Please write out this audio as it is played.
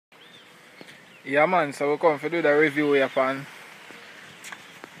Yeah man, so we come to do the review here upon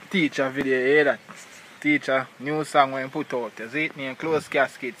Teacher video, you hear that? Teacher, new song when put out, you see it named Close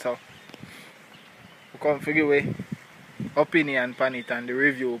Casket, so we come to give a opinion upon it and the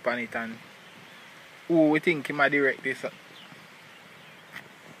review upon it and who we think he might direct this.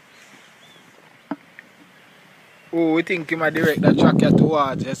 Who we think he might direct the track here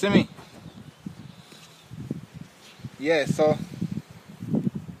towards, you see me? Yeah, so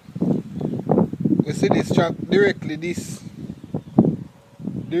we see this track directly.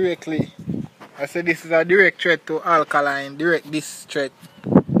 I said this is a direct threat to Alkaline, direct this threat.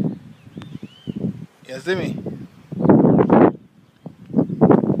 You see me?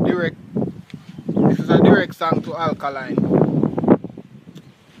 This is a direct song to Alkaline.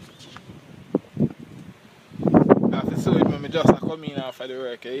 After so it me just come in after the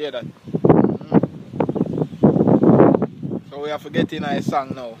work, you hear that? So we have to get in a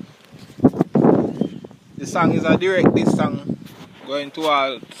song now. The song is a direct this song going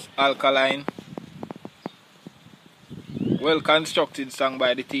to Alkaline. Well constructed song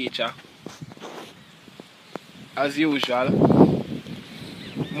by the teacher. As usual.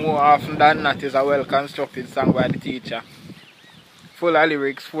 More often than not is a well constructed song by the teacher. Full of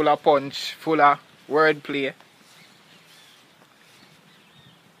lyrics, full of punch, full of wordplay.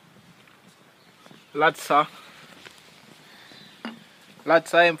 Lots of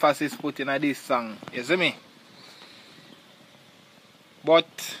emphasis put in this song, you see me?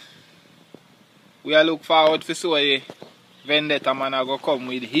 But we are look forward to see a Vendetta man go come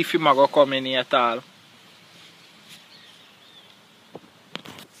with, if he go come in at all.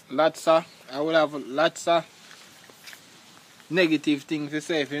 I will have lots of negative things to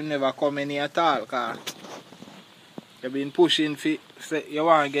say if he never come in at all, cause you've been pushing for, you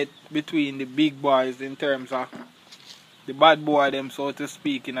want to get between the big boys in terms of the bad boy them, so to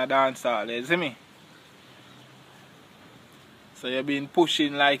speak, in a dance hall, you see me? So you've been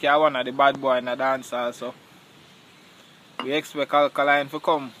pushing like you're one of the bad boy in a dance hall, so we expect Alkaline to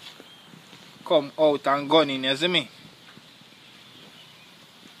come out and gunning, you see me?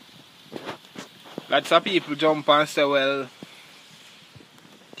 Lots of people jump and say, well,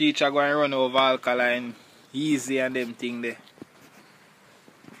 teacher going to run over Alkaline easy and them thing there.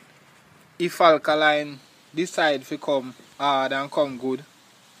 If Alkaline decide to come hard and come good,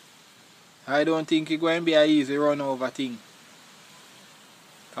 I don't think it's going to be an easy run over thing.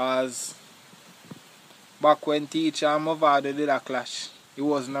 Cause back when teacher and Vybez did a clash, it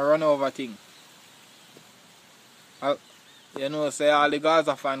wasn't a run over thing. You know, say all the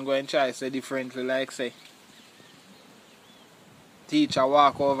Gaza fans go and try say differently, like say teacher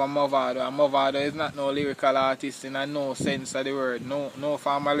walk over Vybez, and Vybez is not no lyrical artist in a no sense of the word, no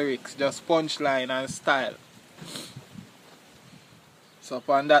formal lyrics, just punchline and style. So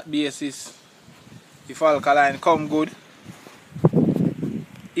upon that basis, if Alkaline come good,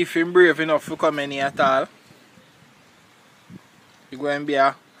 if he's brave enough to come in at all, it's going to be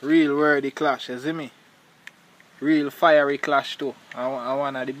a real worthy clash, you see me? Real fiery clash too. And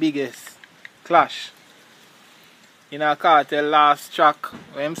one of the biggest clash. In a Kartel last track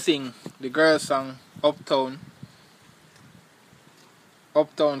when sing the girl song Uptown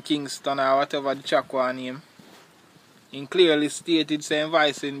Kingston or whatever the track was name. In clearly stated saying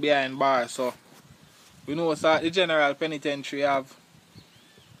Vybez in behind bar, so we know so the general penitentiary have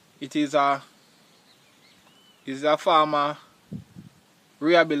it is a form of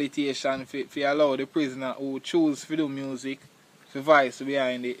rehabilitation for allow the prisoner who choose to do music for Vybez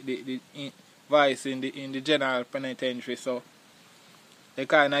behind the Vybez in the general penitentiary, so they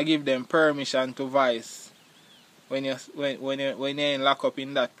kind of give them permission to Vybez when you're in lock up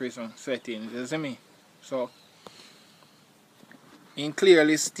in that prison setting, you see me? So he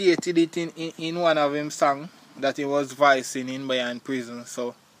clearly stated it in one of his songs that he was Vybez in behind prison,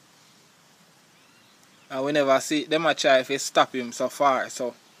 so and we never see them a try to stop him so far,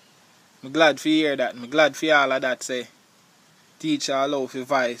 so I'm glad to hear that. I'm glad for all of that say teacher allow for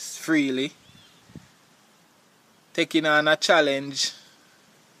Vybez freely. Taking on a challenge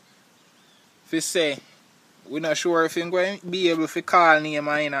for say we're not sure if he's going to be able to call name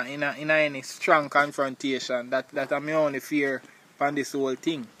in any strong confrontation. That I'm my only fear on this whole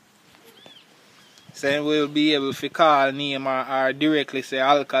thing. Saying we'll be able to call name or directly say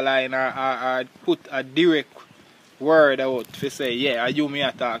Alkaline or put a direct word out to say, yeah, you me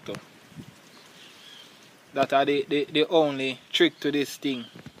a talk to. That are the only trick to this thing.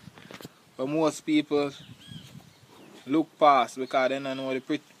 But most people look past because they don't know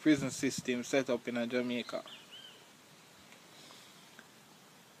the prison system set up in Jamaica.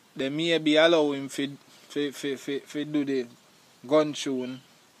 They may be allow him to do the gun tune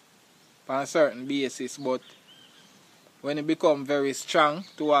on a certain basis, but when it become very strong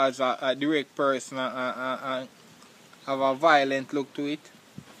towards a direct person and have a violent look to it,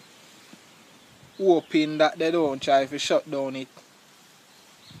 hoping that they don't try to shut down it.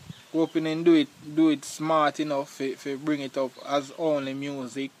 Hoping and do it smart enough to bring it up as only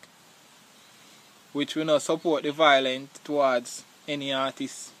music, which will not support the violence towards any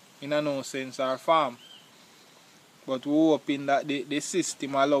artist in a no sense or form. But we're hoping that the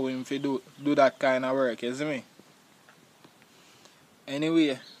system allow him to do that kind of work, you see me?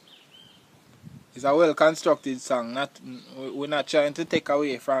 Anyway, it's a well constructed song. We're not trying to take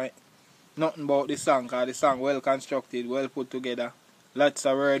away from it. Nothing about the song, because the song well constructed, well put together. Lots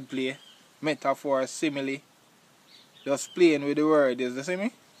of wordplay, metaphor, simile. Just playing with the words, you see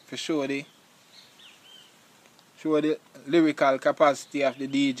me? For show the lyrical capacity of the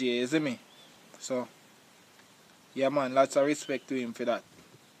DJ, you see me? So, yeah man, lots of respect to him for that.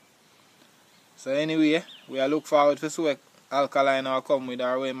 So anyway, we look forward to see what Alkaline will come with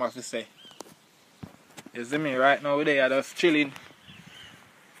our way to say. You see me? Right now we're there just chilling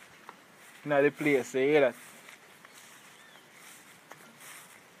in the place, you hear that?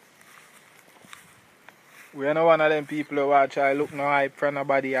 We are not one of them people who are try look no hype for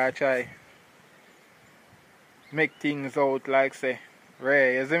nobody or try make things out like say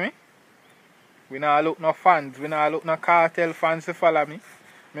rare, you see me? We not look no fans, we not look no cartel fans to follow me.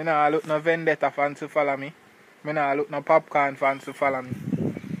 Me not look no vendetta fans to follow me. Me not look no popcorn fans to follow me.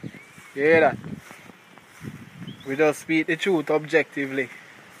 You hear that? We just speak the truth objectively.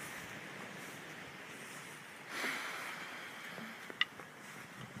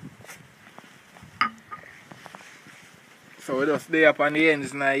 So we just stay up on the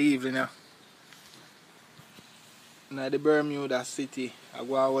ends in the evening now. Now the Bermuda City, I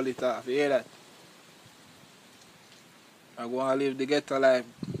go and hold it off. You hear that? I go and live the ghetto life,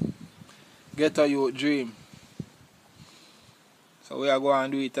 ghetto youth dream. So we are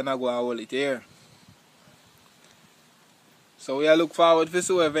going to do it and I go and hold it here. So we are look forward to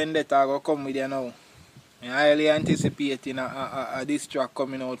see where Vendetta will come with you now. I'm highly anticipating a diss track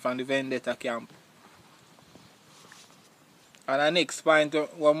coming out from the Vendetta camp. And the next point,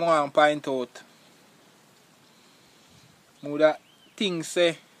 one more point out. More things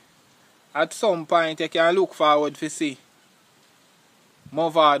say at some point you can look forward to see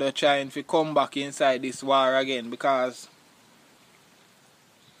Movado trying to come back inside this war again, because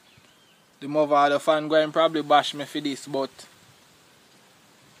the Movado fan going probably bash me for this, but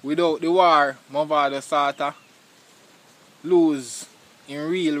without the war, Movado sort of lose in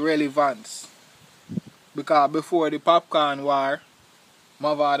real relevance. Because before the popcorn war,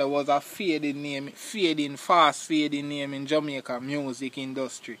 Movado was a fast fading name in Jamaica music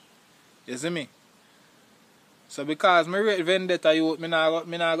industry. You see me? So because I rate Vendetta youth, I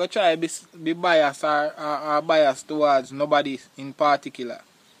not go try be biased or biased towards nobody in particular.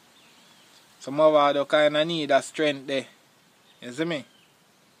 So Movado kind of need a strength there. You see me?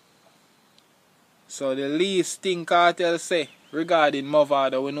 So the least thing Kartel say regarding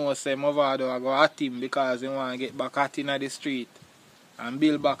Movado, we know say Movado go at him because he want to get back at him in the street and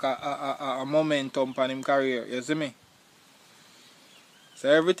build back a momentum on his career. You see me? So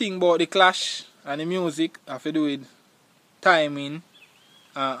everything about the clash and the music have to do with timing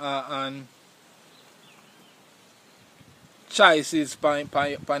and choices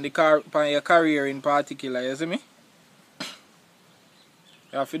on your career in particular. You see me?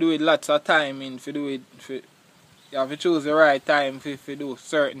 You have to do with lots of timing. You have to choose the right time to do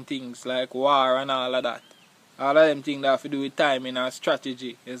certain things like war and all of that. All of them things that have to do with timing and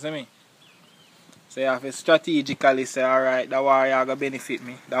strategy. You see me? So you have to strategically say, alright, that war you going to benefit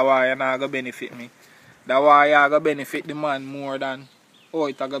me. That war you not going to benefit me. That war you going to benefit the man more than how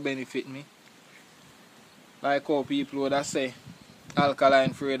it going to benefit me. Like how people would say, Alkaline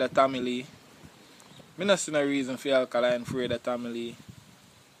afraid of Tommy Lee. I don't see no reason for Alkaline afraid of Tommy Lee.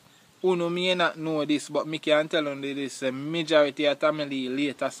 Uno may not know this, but me can tell you this. The majority of Tommy Lee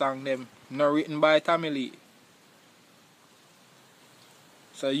later song them not written by Tommy Lee.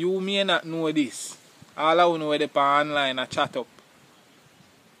 So you may not know this. All I know is online and chat up.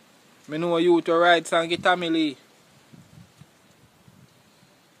 I know you to write song get Tommy Lee.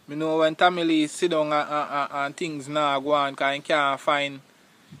 I know when Tommy Lee sit down and things now go on because he can't find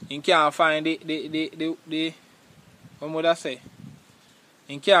the what would I say?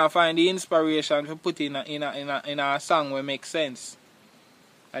 He can't find the inspiration to put in a song where makes sense.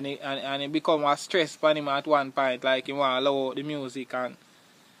 And it become a stress for him at one point, like he want to allow out the music. And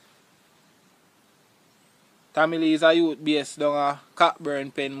Tommy Lee is a youth based down a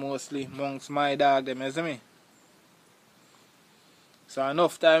Cockburn pen mostly amongst my dog them, you see me? So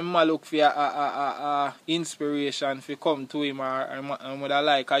enough time I look for a inspiration to come to him, or I would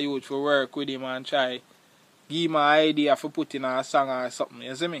like a youth to work with him and try give him an idea for putting a song or something,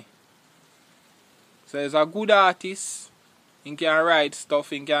 you see me? So he's a good artist, he can write stuff,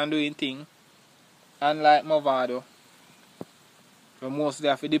 he can do anything. Unlike Movado, we mostly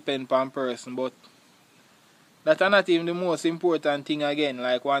have to depend on person, but that's not even the most important thing again,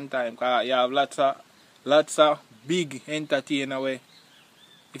 like one time, because you have lots of big entertainer way.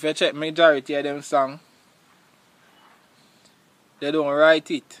 If you check majority of them songs, they don't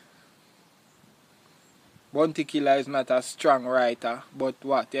write it. Bounty Killer is not a strong writer, but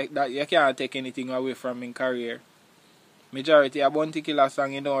what? You can't take anything away from his career. Majority of Bounty Killer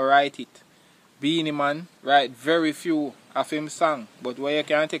song, you don't write it. Beenie Man write very few of him song, but what you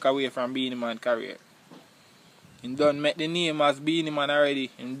can't take away from Beenie Man career. He done make the name as Beenie Man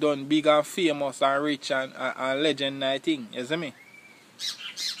already. He done big and famous and rich and legend I think. You see me?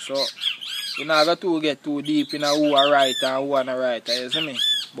 So you not got to get too deep in who a writer and who a writer, you see me?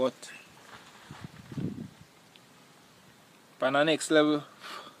 But on the next level,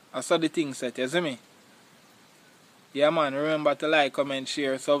 I saw the thing set, you see me? Yeah man, remember to like, comment,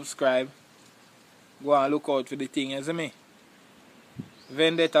 share, subscribe. Go and look out for the thing, you see me?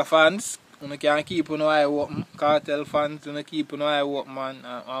 Vendetta fans, you can keep your eye open. Cartel fans, you keep your eye open, man,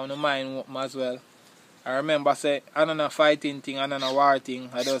 and your mind open as well. I remember say, I don't know fighting thing, I don't know war thing,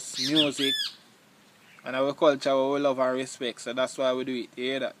 I just music. And our culture we love and respect, so that's why we do it. You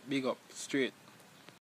hear that? Big up, straight.